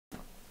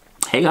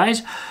Hey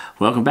guys,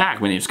 welcome back.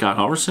 My name is Scott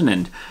Halverson,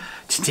 and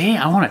today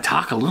I want to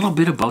talk a little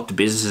bit about the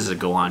businesses that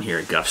go on here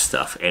at Guff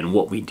Stuff and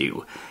what we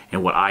do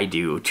and what I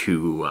do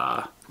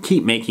to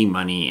keep making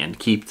money and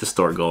keep the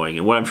store going,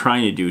 and what I'm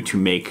trying to do to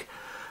make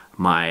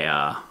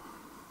my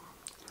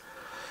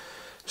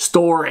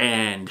store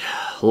and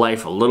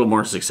life a little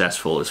more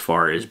successful as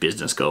far as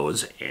business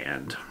goes.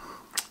 And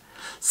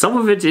some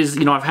of it is,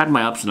 I've had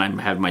my ups and I've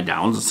had my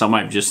downs, and some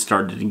I've just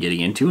started getting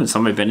into, and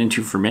some I've been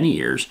into for many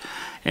years.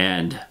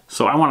 And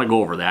so I want to go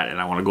over that, and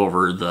I want to go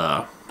over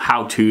the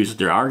how-tos.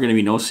 There are going to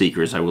be no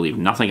secrets. I will leave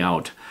nothing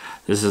out.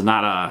 This is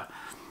not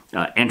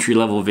a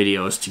entry-level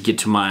videos to get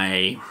to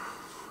my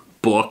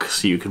book,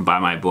 so you can buy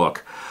my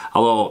book.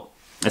 Although,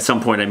 at some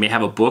point I may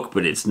have a book,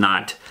 but it's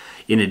not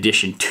in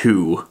addition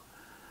to.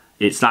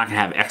 It's not going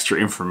to have extra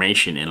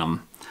information in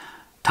them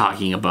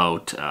talking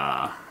about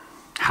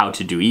how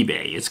to do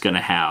eBay. It's going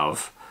to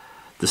have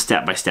the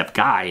step-by-step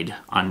guide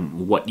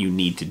on what you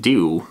need to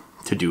do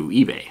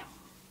eBay.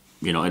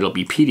 It'll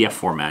be PDF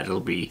format.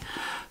 It'll be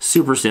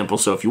super simple.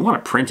 So if you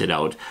want to print it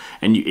out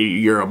and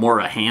you're more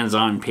a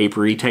hands-on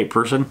papery type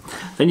person,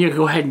 then you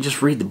go ahead and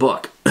just read the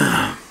book.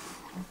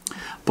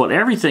 But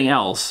everything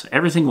else,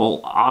 everything will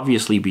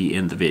obviously be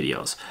in the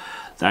videos.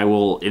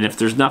 And if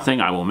there's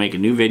nothing, I will make a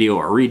new video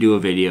or redo a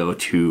video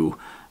to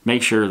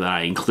make sure that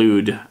I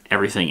include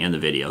everything in the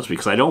videos,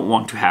 because I don't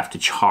want to have to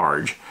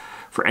charge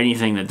for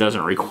anything that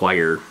doesn't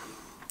require.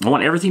 I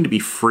want everything to be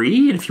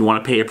free, and if you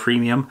want to pay a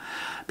premium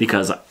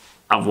because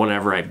of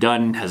whatever I've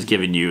done has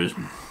given you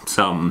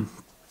some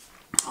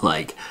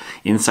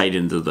insight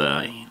into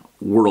the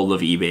world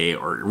of eBay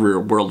or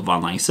world of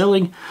online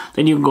selling,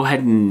 then you can go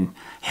ahead and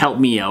help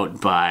me out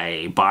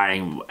by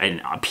buying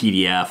a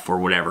PDF or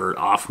whatever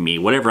off me,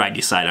 whatever I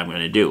decide I'm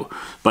going to do.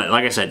 But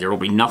like I said, there will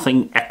be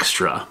nothing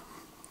extra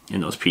in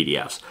those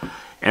PDFs.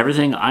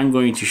 Everything I'm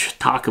going to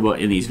talk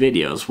about in these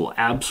videos will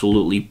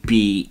absolutely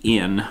be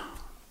in,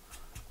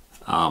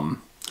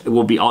 it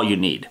will be all you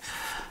need.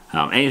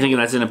 Anything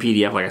that's in a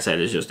PDF, like I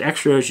said, is just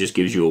extra. It just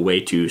gives you a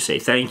way to say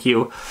thank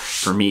you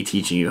for me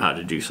teaching you how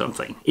to do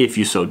something, if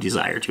you so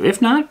desire to.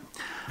 If not,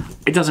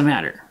 it doesn't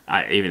matter.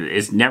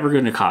 It's never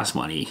going to cost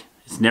money.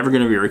 It's never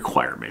going to be a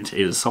requirement.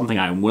 It is something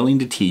I'm willing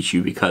to teach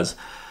you, because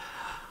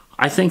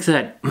I think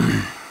that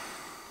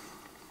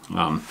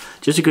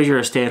just because you're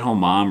a stay-at-home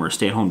mom or a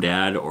stay-at-home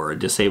dad or a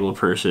disabled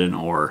person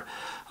or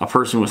a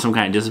person with some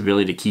kind of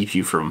disability that keeps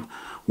you from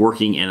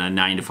working in a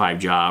 9-to-5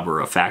 job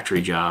or a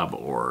factory job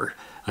or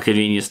a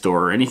convenience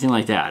store or anything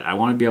like that, I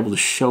want to be able to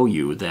show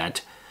you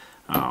that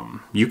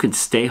you can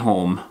stay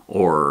home,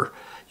 or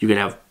you can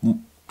have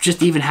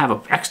just even have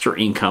an extra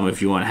income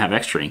if you want to have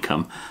extra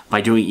income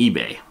by doing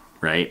eBay,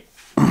 right?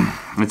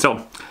 And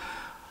so,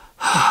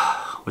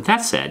 with that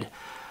said,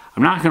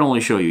 I'm not going to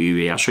only show you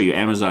eBay. I'll show you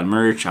Amazon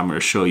merch. I'm going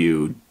to show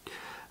you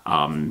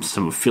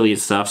some affiliate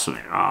stuff, some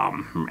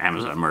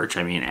Amazon merch.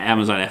 I mean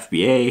Amazon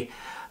FBA.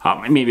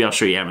 Maybe I'll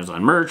show you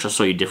Amazon merch. I'll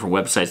show you different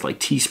websites like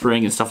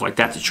Teespring and stuff like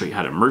that to show you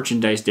how to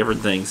merchandise different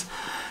things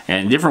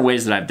and different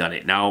ways that I've done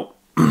it. Now,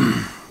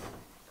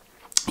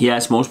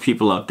 yes, most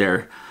people out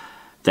there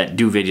that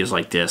do videos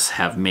like this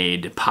have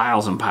made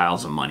piles and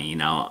piles of money.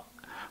 Now,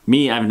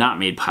 me, I've not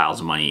made piles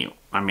of money.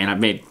 I mean, I've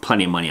made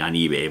plenty of money on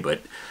eBay,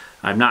 but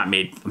I'm not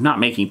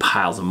making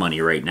piles of money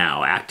right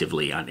now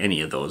actively on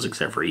any of those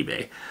except for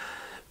eBay.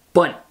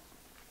 But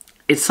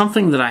it's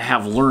something that I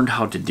have learned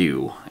how to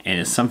do, and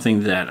it's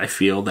something that I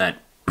feel that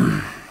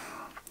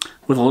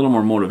with a little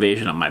more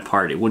motivation on my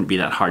part, it wouldn't be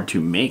that hard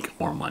to make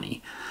more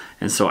money.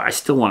 And so I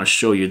still want to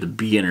show you the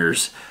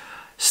beginner's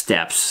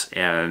steps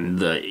and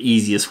the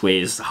easiest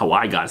ways how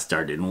I got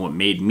started and what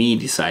made me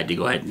decide to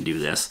go ahead and do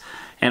this.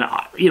 And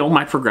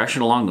my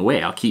progression along the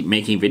way. I'll keep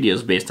making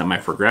videos based on my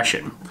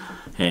progression.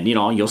 And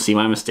you'll see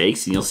my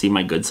mistakes, and you'll see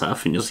my good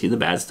stuff, and you'll see the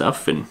bad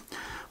stuff, and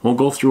we'll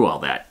go through all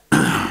that.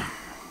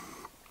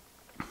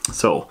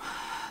 So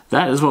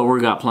that is what we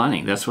got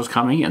planning. That's what's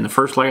coming. And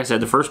like I said,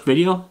 the first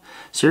video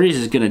series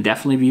is going to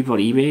definitely be about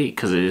eBay,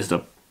 because it is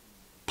the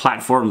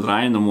platform that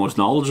I am the most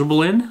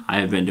knowledgeable in. I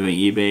have been doing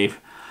eBay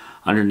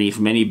underneath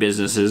many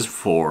businesses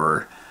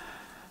for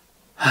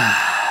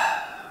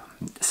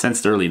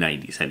since the early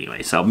 90s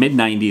anyway. So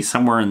mid-90s,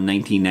 somewhere in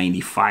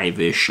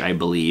 1995-ish, I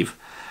believe.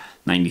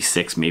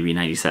 96, maybe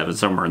 97,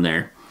 somewhere in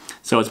there.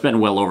 So it's been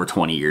well over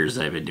 20 years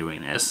that I've been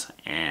doing this,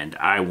 and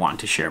I want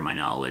to share my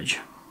knowledge.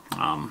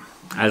 I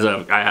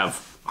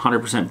have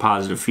 100%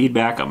 positive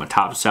feedback. I'm a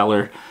top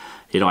seller.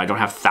 I don't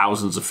have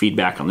thousands of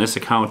feedback on this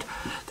account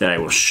that I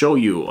will show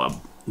you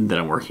that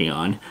I'm working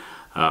on.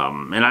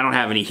 And I don't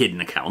have any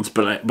hidden accounts,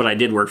 but I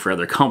did work for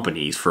other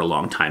companies for a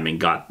long time and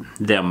got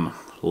them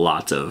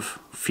lots of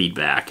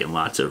feedback and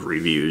lots of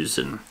reviews.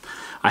 And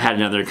I had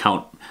another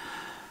account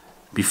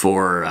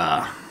before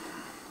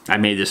I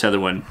made this other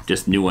one,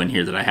 this new one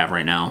here that I have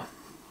right now.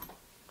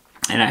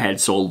 And I had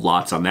sold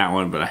lots on that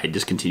one, but I had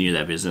discontinued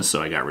that business,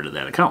 so I got rid of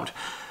that account.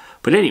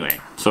 But anyway,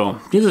 so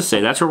needless to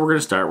say, that's where we're going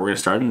to start. We're going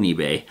to start on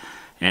eBay,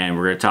 and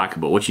we're going to talk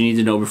about what you need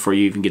to know before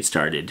you even get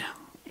started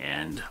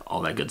and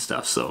all that good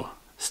stuff. So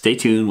stay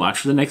tuned, watch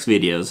for the next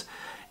videos,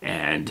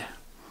 and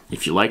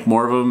If you like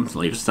more of them,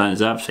 leave us a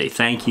thumbs up, say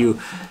thank you,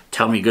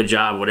 tell me good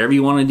job, whatever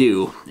you want to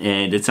do.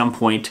 And at some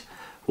point,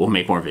 we'll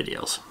make more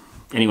videos.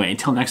 Anyway,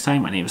 until next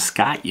time, my name is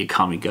Scott. You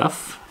call me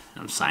Guff.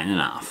 I'm signing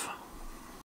off.